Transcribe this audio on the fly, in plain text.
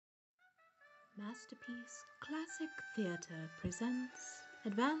Masterpiece Classic Theatre presents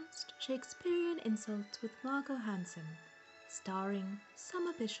Advanced Shakespearean Insults with Margo Hanson, starring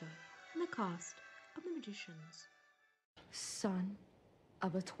Summer Bishop and the cast of The Magicians. Son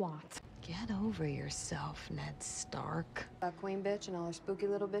of a twat. Get over yourself, Ned Stark. A queen bitch and all her spooky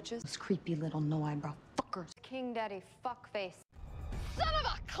little bitches. Those creepy little no-eyebrow fuckers. King Daddy fuckface. Son of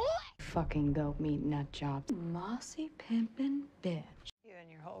a click! Fucking goat meat nut job. Mossy pimpin' bitch. You and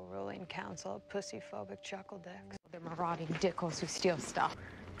your whole ruling council of pussy-phobic chuckle dicks. They're marauding dickles who steal stuff.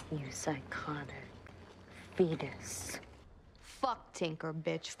 You psychotic fetus. Fuck Tinker,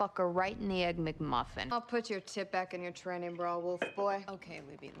 bitch. Fuck her right in the Egg McMuffin. I'll put your tip back in your training bra, wolf boy. Okay,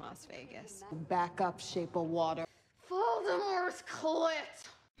 we beat Las Vegas. Back up, shape of water. Voldemort's clit!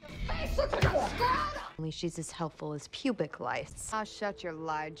 Only she's as helpful as pubic lice. I'll shut your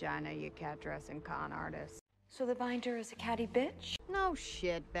lie-gina, you cat-dressing con artist. So the binder is a catty bitch? No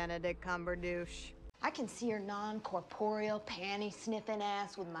shit, Benedict Cumberbatch. I can see her non-corporeal, panty-sniffing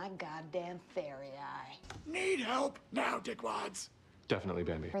ass with my goddamn fairy eye. Need help now, dickwads. Definitely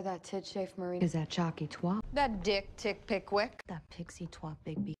Bambi. Or that tit-chafed Marine. Is that chalky twat? That dick tick Pickwick. That pixie twat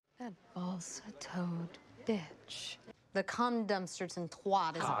Bigby. That balsa-toed bitch. The cum dumpsters and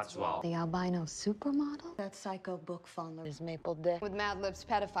twat is Codswell. The albino supermodel? That psycho book funnler is Maple Dick. with Mad Lips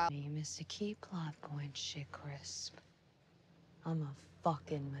pedophile. Name is to keep plot point shit crisp. I'm a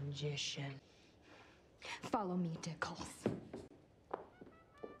fucking magician. Follow me, dickholes.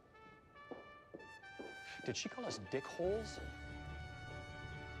 Did she call us dick holes?